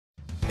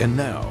And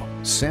now,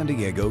 San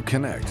Diego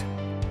Connect.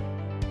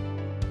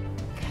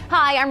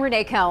 Hi, I'm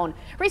Renee Cohn.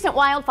 Recent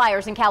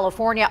wildfires in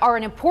California are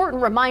an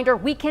important reminder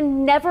we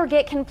can never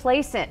get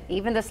complacent,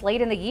 even this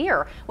late in the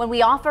year, when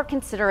we often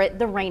consider it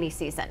the rainy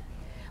season.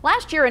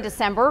 Last year in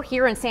December,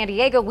 here in San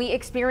Diego, we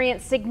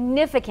experienced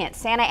significant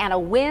Santa Ana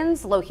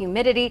winds, low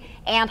humidity,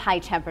 and high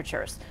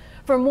temperatures.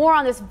 For more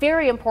on this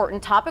very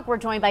important topic, we're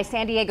joined by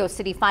San Diego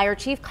City Fire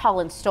Chief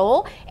Colin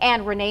Stowell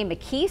and Renee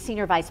McKee,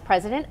 Senior Vice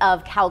President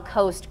of Cal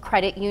Coast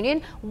Credit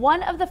Union,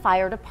 one of the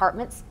fire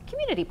department's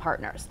community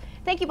partners.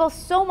 Thank you both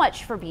so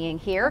much for being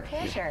here. My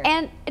pleasure.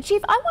 And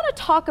Chief, I want to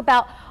talk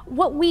about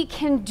what we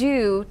can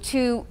do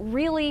to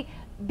really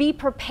be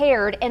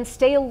prepared and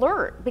stay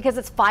alert, because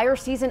it's fire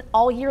season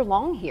all year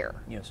long here.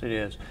 Yes, it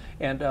is.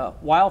 And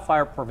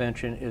wildfire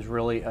prevention is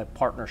really a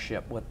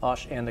partnership with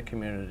us and the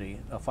community.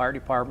 The fire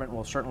department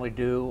will certainly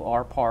do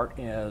our part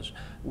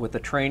with the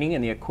training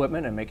and the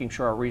equipment and making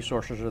sure our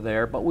resources are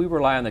there, but we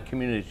rely on the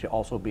community to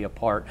also be a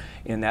part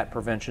in that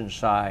prevention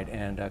side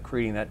and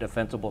creating that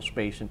defensible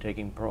space and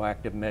taking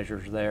proactive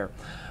measures there.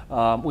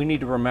 We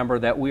need to remember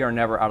that we are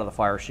never out of the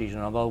fire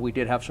season. Although we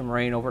did have some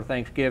rain over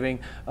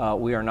Thanksgiving,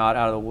 we are not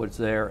out of the woods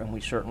there, and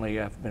we certainly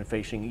have been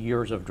facing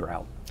years of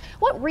drought.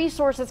 What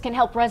resources can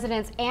help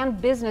residents and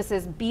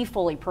businesses be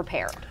fully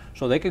prepared?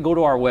 So they could go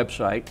to our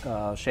website,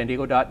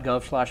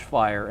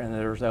 sandiego.gov/fire, and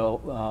there's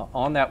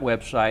on that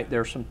website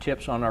there's some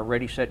tips on our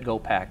Ready, Set, Go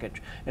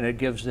package, and it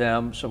gives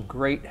them some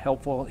great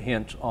helpful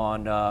hints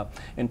on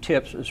and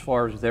tips as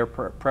far as their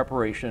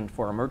preparation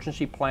for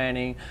emergency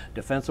planning,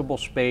 defensible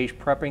space,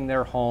 prepping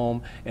their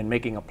home, and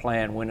making a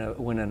plan when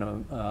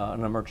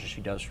an emergency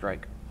does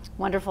strike.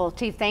 Wonderful,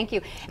 Chief, thank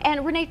you.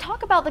 And Renee,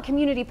 talk about the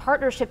community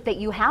partnership that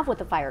you have with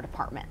the fire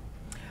department.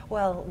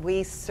 Well,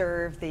 we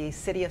serve the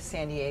city of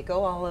San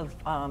Diego, all of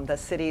the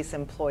city's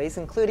employees,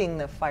 including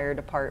the fire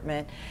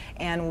department,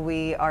 and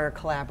we are a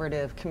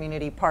collaborative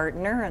community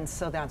partner, and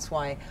so that's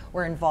why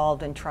we're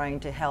involved in trying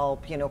to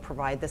help,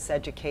 provide this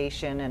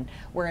education, and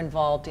we're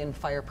involved in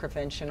Fire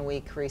Prevention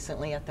Week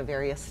recently at the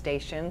various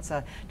stations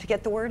to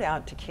get the word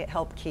out to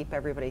help keep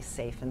everybody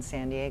safe in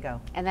San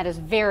Diego. And that is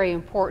very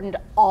important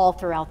all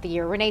throughout the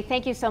year. Renee,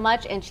 thank you so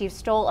much, and Chief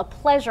Stowell, a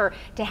pleasure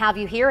to have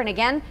you here. And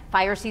again,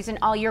 fire season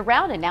all year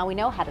round, and now we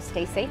know how to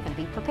stay safe and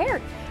be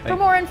prepared. For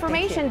more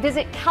information,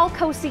 visit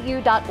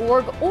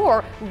calcocu.org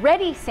or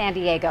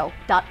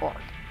readysandiego.org.